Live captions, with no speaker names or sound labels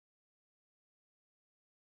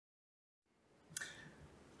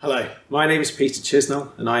Hello, my name is Peter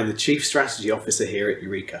Chisnell and I am the Chief Strategy Officer here at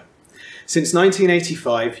Eureka. Since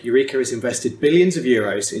 1985, Eureka has invested billions of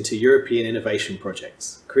euros into European innovation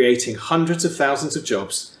projects, creating hundreds of thousands of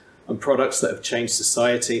jobs and products that have changed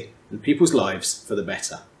society and people's lives for the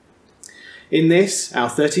better. In this, our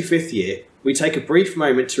 35th year, we take a brief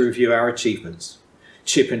moment to review our achievements.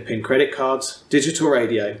 Chip and PIN credit cards, digital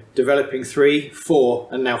radio, developing 3, 4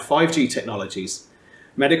 and now 5G technologies,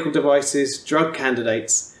 medical devices, drug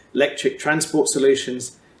candidates, electric transport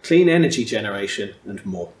solutions, clean energy generation and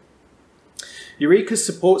more. Eureka's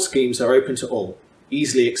support schemes are open to all,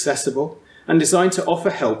 easily accessible and designed to offer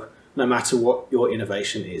help no matter what your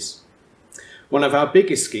innovation is. One of our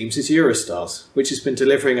biggest schemes is Eurostars, which has been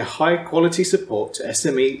delivering a high quality support to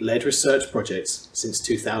SME-led research projects since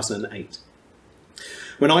 2008.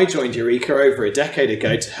 When I joined Eureka over a decade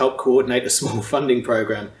ago to help coordinate a small funding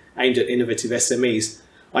programme aimed at innovative SMEs,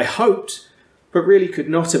 I hoped, but really could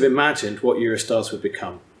not have imagined what Eurostars would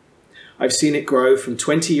become. I've seen it grow from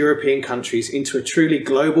 20 European countries into a truly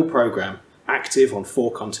global programme, active on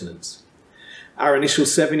 4 continents. Our initial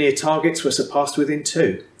 7-year targets were surpassed within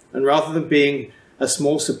 2, and rather than being a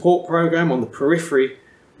small support programme on the periphery,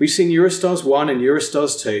 we've seen Eurostars 1 and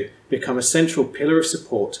Eurostars 2 become a central pillar of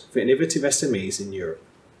support for innovative SMEs in Europe.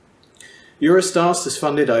 Eurostars has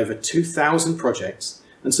funded over 2,000 projects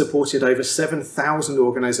and supported over 7,000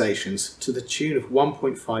 organisations to the tune of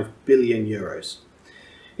 1.5 billion euros.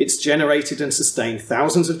 It's generated and sustained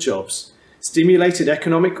thousands of jobs, stimulated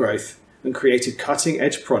economic growth and created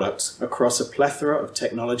cutting-edge products across a plethora of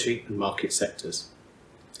technology and market sectors.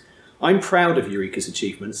 I'm proud of Eureka's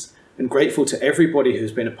achievements and grateful to everybody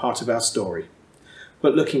who's been a part of our story.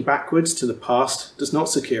 But looking backwards to the past does not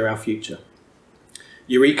secure our future.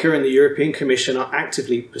 Eureka and the European Commission are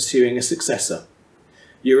actively pursuing a successor.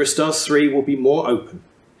 Eurostars 3 will be more open.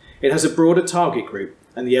 It has a broader target group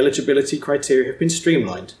and the eligibility criteria have been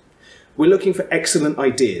streamlined. We're looking for excellent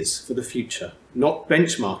ideas for the future, not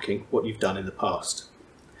benchmarking what you've done in the past.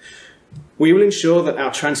 We will ensure that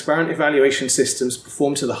our transparent evaluation systems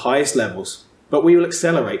perform to the highest levels, but we will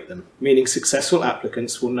accelerate them, meaning successful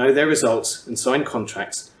applicants will know their results and sign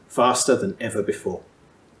contracts faster than ever before.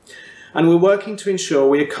 And we're working to ensure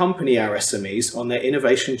we accompany our SMEs on their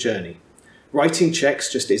innovation journey. Writing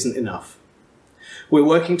checks just isn't enough. We're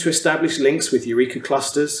working to establish links with Eureka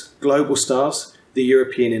clusters, Global Stars, the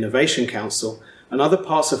European Innovation Council, and other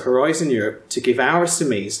parts of Horizon Europe to give our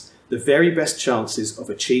SMEs the very best chances of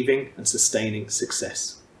achieving and sustaining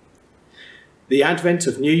success. The advent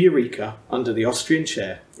of new Eureka under the Austrian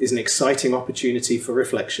chair is an exciting opportunity for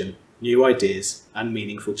reflection, new ideas, and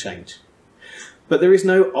meaningful change. But there is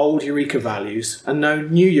no old Eureka values and no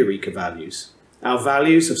new Eureka values. Our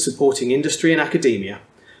values of supporting industry and academia,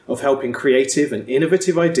 of helping creative and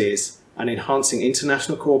innovative ideas and enhancing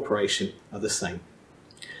international cooperation are the same.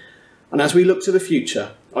 And as we look to the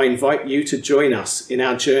future, I invite you to join us in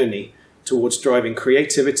our journey towards driving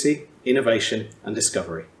creativity, innovation and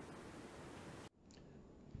discovery.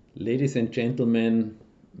 Ladies and gentlemen,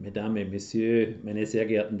 Mesdames et Messieurs, meine sehr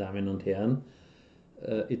geehrten Damen und Herren,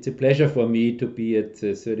 it's a pleasure for me to be at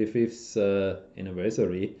the 35th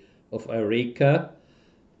anniversary of Eureka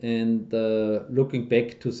and looking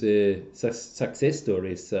back to the success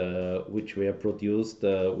stories which were produced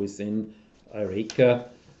within Eureka.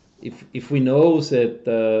 If we know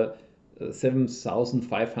that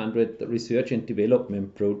 7,500 research and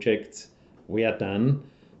development projects were done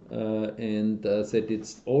and that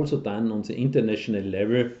it's also done on the international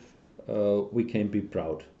level, we can be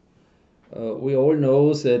proud. We all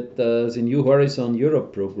know that the new Horizon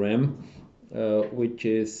Europe program, which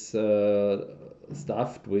is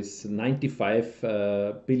staffed with 95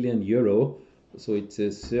 billion euro, so it's a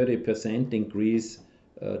 30% increase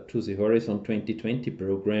to the Horizon 2020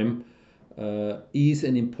 program, is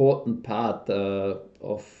an important part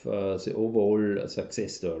of the overall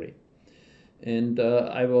success story. And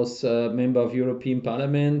I was a member of European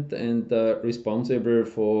Parliament and responsible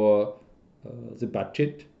for the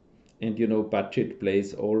budget. And you know, budget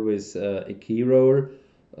plays always a key role,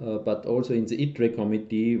 but also in the ITRE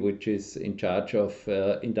committee, which is in charge of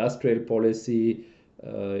industrial policy,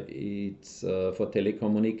 it's for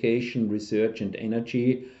telecommunication, research and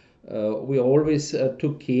energy. We always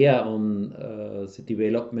took care on the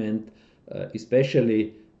development,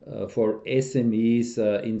 especially for SMEs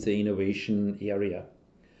in the innovation area.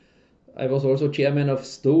 I was also chairman of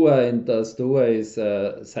STOA, and STOA is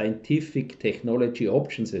Scientific Technology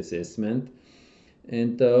Options Assessment.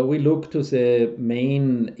 And we look to the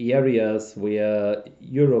main areas where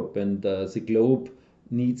Europe and the globe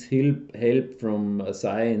needs help from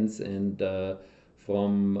science and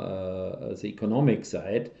from the economic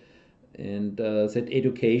side, and that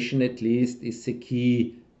education at least is the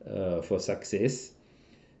key for success.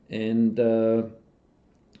 And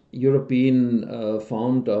European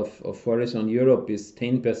Fund of Horizon Europe is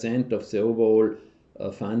 10% of the overall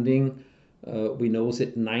funding. We know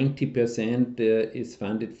that 90% is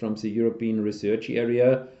funded from the European research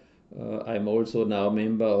area. I'm also now a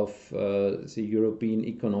member of the European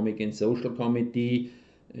Economic and Social Committee,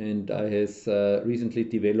 and I have recently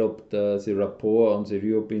developed the rapport on the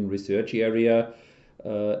European research area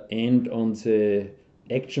and on the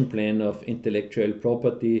action plan of intellectual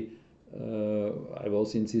property. I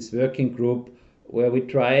was in this working group where we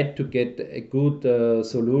tried to get a good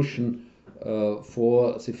solution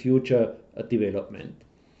for the future development.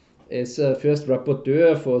 As first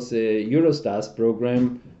rapporteur for the Eurostars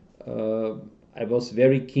program, I was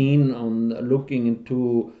very keen on looking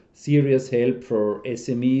into serious help for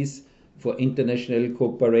SMEs, for international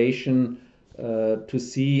cooperation, to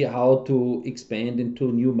see how to expand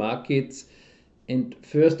into new markets, and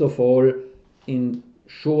first of all in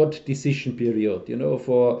short decision period. You know,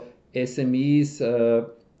 for SMEs,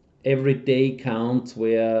 every day counts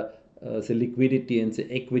where the liquidity and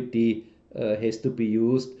the equity has to be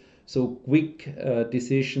used. So quick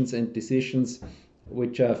decisions and decisions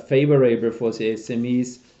which are favorable for the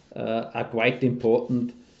SMEs are quite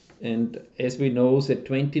important. And as we know that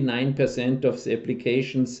 29% of the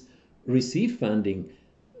applications receive funding,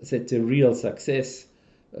 that's a real success.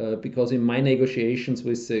 Because in my negotiations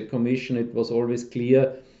with the Commission, it was always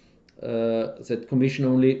clear that Commission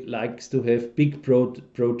only likes to have big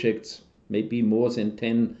projects, maybe more than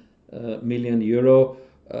 10 million euro,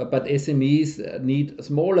 but SMEs need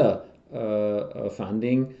smaller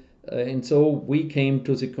funding. And so we came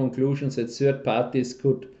to the conclusion that third parties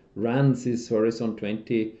could run this Horizon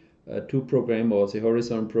 22 program or the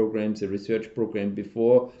Horizon program, the research program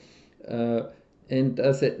before. And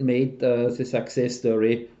that made the success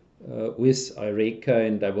story with Eureka,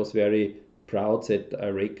 and I was very proud that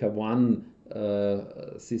Eureka won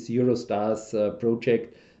this Eurostars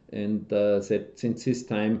project, and that since this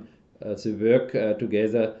time the work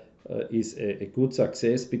together is a good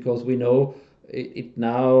success, because we know it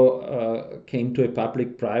now came to a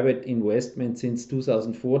public-private investment since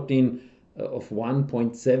 2014 of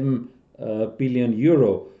 1.7 billion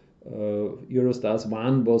euro. Eurostars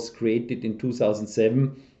 1 was created in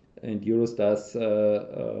 2007, and Eurostars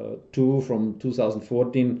 2 from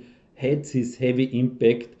 2014 had this heavy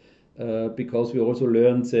impact because we also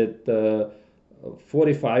learned that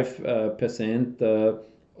 45%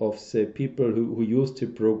 of the people who used the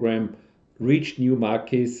program reached new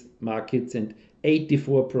markets, and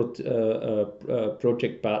 84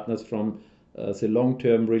 project partners from the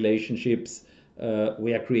long-term relationships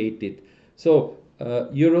were created. So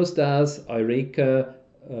Eurostars, Eureka,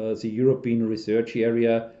 the European research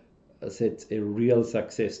area, that's a real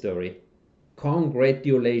success story.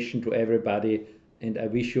 Congratulations to everybody, and I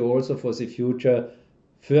wish you also for the future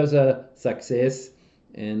further success,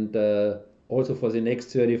 and also for the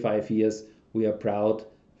next 35 years we are proud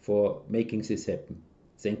for making this happen.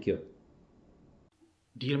 Thank you.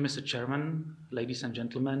 Dear Mr. Chairman, ladies and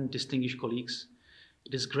gentlemen, distinguished colleagues,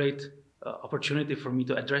 it is great opportunity for me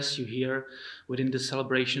to address you here within the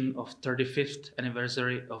celebration of 35th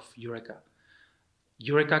anniversary of Eureka.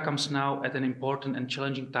 Eureka comes now at an important and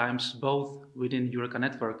challenging times both within Eureka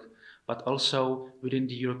network but also within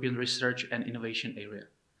the European research and innovation area.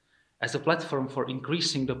 As a platform for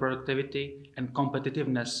increasing the productivity and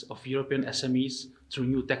competitiveness of European SMEs through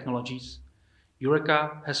new technologies,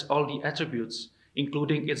 Eureka has all the attributes,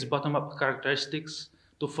 including its bottom-up characteristics,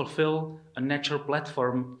 to fulfill a natural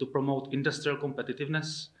platform to promote industrial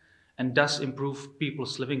competitiveness and thus improve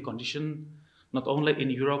people's living condition, not only in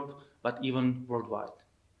Europe, but even worldwide.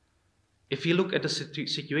 If you look at the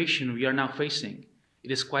situation we are now facing,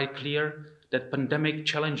 it is quite clear that pandemic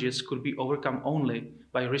challenges could be overcome only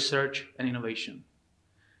by research and innovation.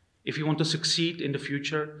 If we want to succeed in the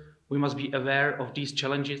future, we must be aware of these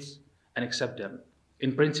challenges and accept them.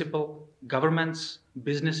 In principle, governments,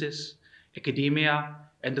 businesses, academia,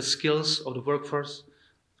 and the skills of the workforce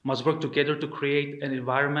must work together to create an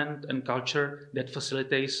environment and culture that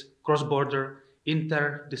facilitates cross-border,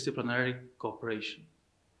 interdisciplinary cooperation.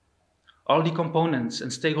 All the components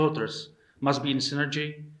and stakeholders must be in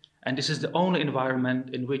synergy, and this is the only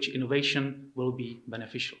environment in which innovation will be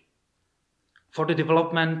beneficial. For the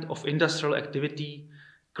development of industrial activity,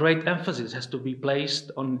 great emphasis has to be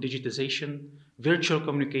placed on digitization, virtual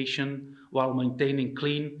communication, while maintaining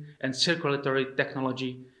clean and circulatory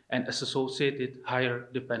technology and associated higher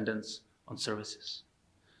dependence on services.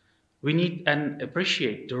 We need and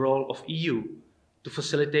appreciate the role of EU to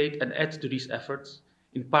facilitate and add to these efforts,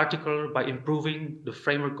 in particular by improving the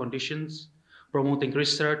framework conditions, promoting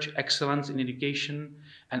research, excellence in education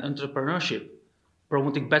and entrepreneurship,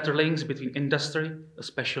 promoting better links between industry,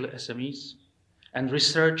 especially SMEs, and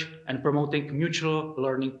research, and promoting mutual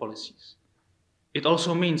learning policies. It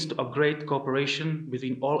also means to upgrade cooperation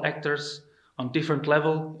between all actors on different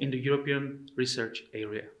levels in the European research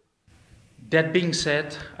area. That being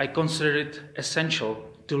said, I consider it essential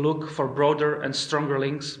to look for broader and stronger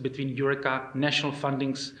links between Eureka national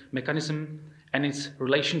funding mechanism and its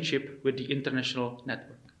relationship with the international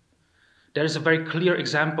network. There is a very clear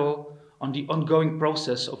example on the ongoing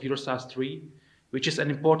process of Eurostars 3, which is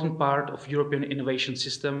an important part of European innovation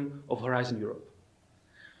system of Horizon Europe,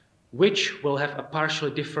 which will have a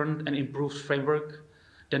partially different and improved framework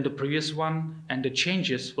than the previous one, and the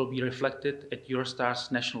changes will be reflected at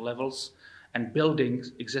Eurostars national levels and building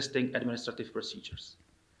existing administrative procedures.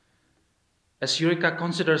 As Eureka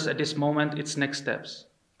considers at this moment its next steps,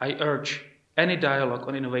 I urge any dialogue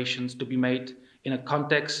on innovations to be made in a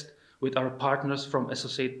context with our partners from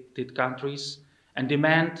associated countries, and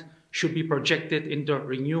demand should be projected into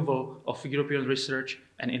renewal of European research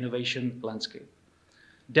and innovation landscape.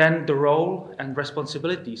 Then the role and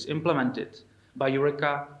responsibilities implemented by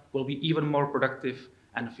Eureka will be even more productive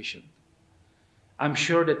and efficient. I'm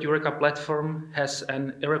sure that Eureka platform has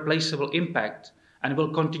an irreplaceable impact and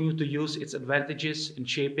will continue to use its advantages in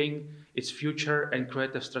shaping its future and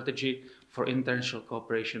creative strategy for international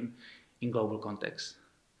cooperation in global context.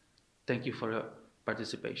 Thank you for your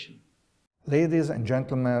participation. Ladies and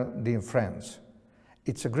gentlemen, dear friends,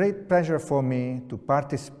 it's a great pleasure for me to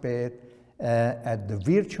participate at the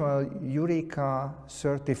virtual Eureka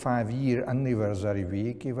 35-year anniversary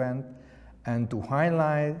week event and to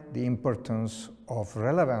highlight the importance of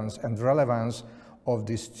relevance of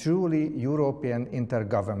this truly European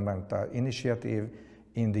intergovernmental initiative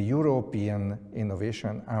in the European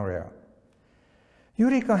innovation area.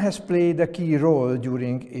 Eureka has played a key role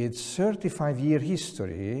during its 35-year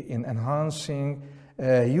history in enhancing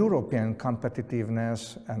European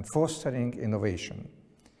competitiveness and fostering innovation.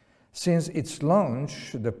 Since its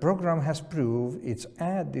launch, the program has proved its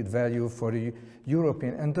added value for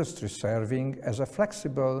European industry, serving as a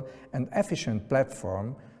flexible and efficient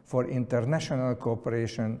platform for international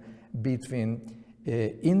cooperation between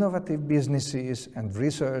innovative businesses and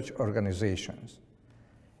research organizations.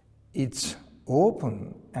 Its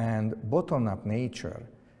open and bottom-up nature,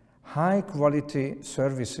 high-quality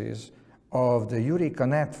services of the Eureka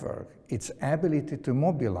network, its ability to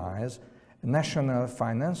mobilize national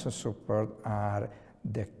financial support are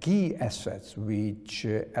the key assets which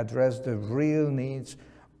address the real needs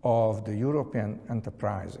of the European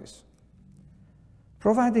enterprises.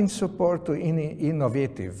 Providing support to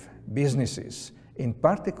innovative businesses is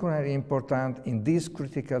particularly important in these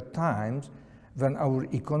critical times when our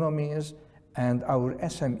economies and our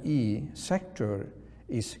SME sector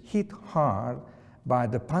is hit hard by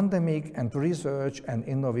the pandemic, and research and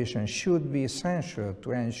innovation should be essential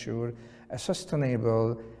to ensure a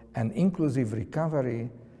sustainable and inclusive recovery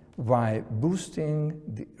while boosting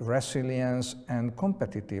the resilience and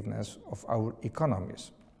competitiveness of our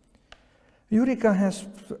economies. Eureka has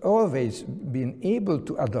always been able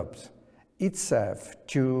to adapt itself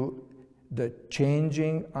to the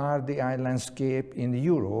changing RDI landscape in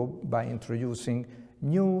Europe by introducing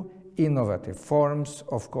new innovative forms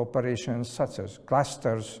of cooperation such as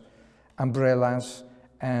clusters, umbrellas,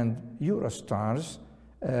 and Eurostars.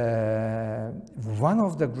 One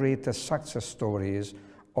of the greatest success stories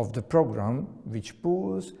of the program, which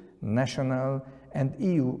pools national and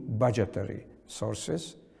EU budgetary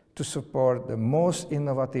sources to support the most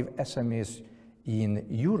innovative SMEs in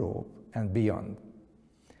Europe and beyond.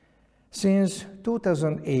 Since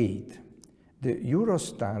 2008, the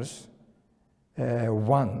Eurostars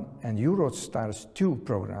 1 and Eurostars 2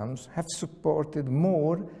 programs have supported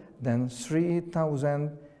more than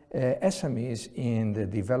 3,000 SMEs in the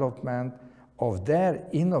development of their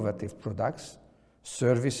innovative products,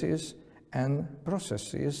 services, and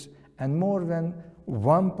processes, and more than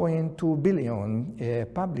 1.2 billion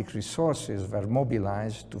public resources were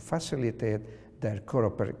mobilized to facilitate their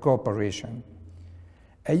cooperation.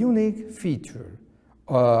 A unique feature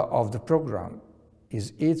of the program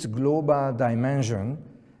is its global dimension,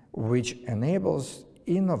 which enables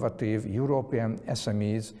innovative European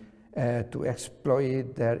SMEs to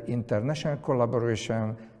exploit their international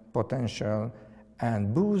collaboration potential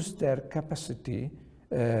and boost their capacity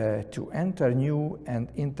to enter new and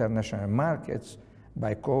international markets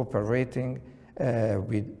by cooperating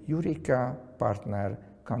with Eureka partner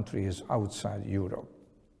countries outside Europe.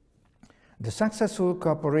 The successful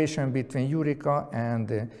cooperation between Eureka and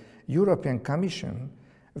the European Commission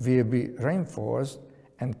will be reinforced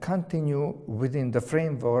and continue within the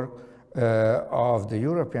framework of the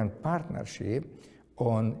European Partnership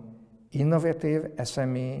on Innovative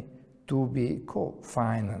SME to be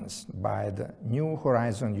co-financed by the new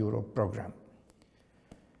Horizon Europe program.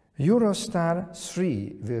 Eurostars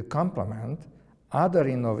 3 will complement other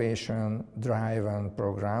innovation-driven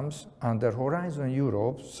programs under Horizon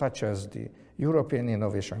Europe, such as the European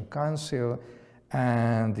Innovation Council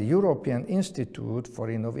and the European Institute for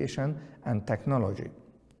Innovation and Technology.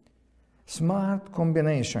 Smart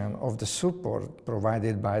combination of the support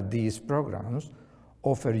provided by these programs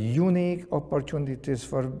offer unique opportunities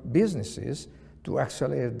for businesses to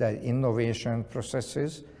accelerate their innovation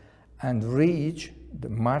processes and reach the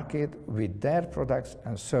market with their products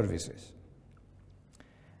and services.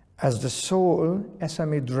 As the sole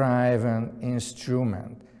SME-driven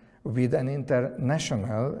instrument with an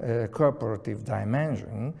international cooperative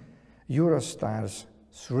dimension, Eurostars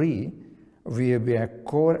 3 will be a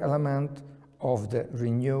core element of the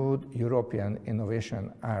renewed European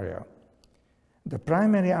innovation area. The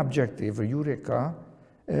primary objective of Eureka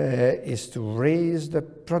is to raise the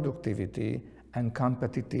productivity and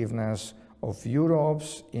competitiveness of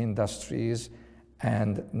Europe's industries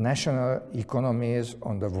and national economies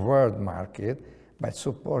on the world market by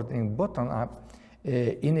supporting bottom-up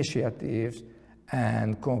initiatives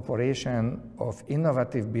and cooperation of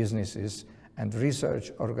innovative businesses and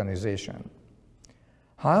research organizations.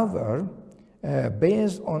 However,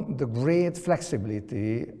 based on the great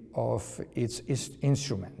flexibility of its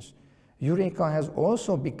instruments, Eureka has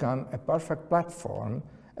also become a perfect platform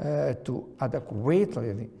to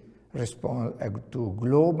adequately respond to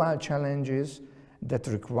global challenges that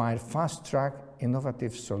require fast-track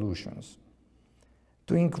innovative solutions.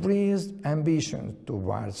 To increase ambition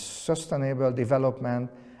towards sustainable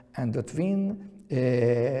development and the twin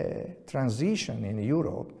transition in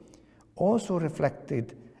Europe, also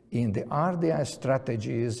reflected in the RDI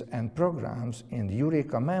strategies and programs in the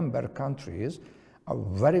Eureka member countries, are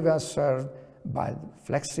very well served by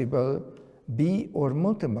flexible or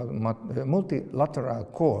multilateral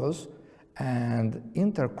calls and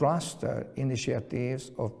intercluster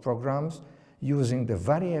initiatives of programs using the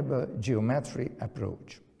variable geometry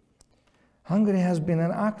approach. Hungary has been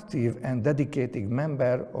an active and dedicated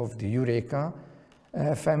member of the Eureka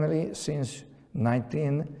family since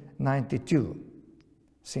 1992.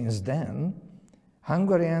 Since then,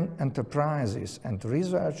 Hungarian enterprises and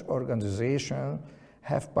research organizations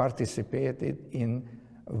have participated in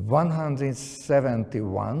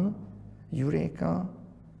 171 Eureka,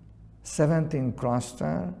 17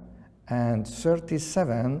 cluster, and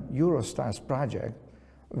 37 Eurostars projects,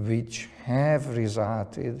 which have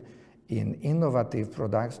resulted in innovative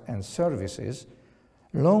products and services,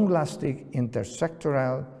 long-lasting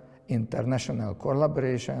intersectoral international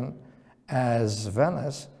collaboration, as well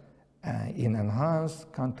as in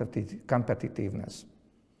enhanced competitiveness.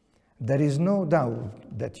 There is no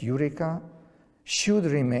doubt that Eureka should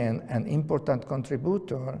remain an important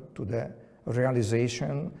contributor to the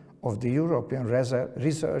realization of the European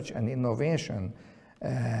research and innovation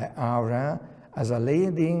area as a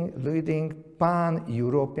leading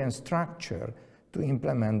pan-European structure to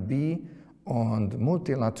implement beyond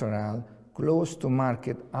multilateral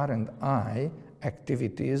close-to-market R&I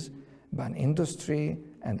activities by industry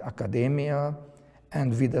and academia,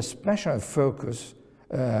 and with a special focus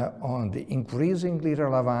on the increasingly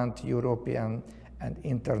relevant European and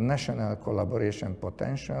international collaboration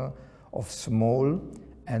potential of small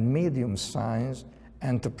and medium-sized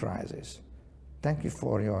enterprises. Thank you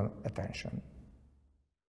for your attention.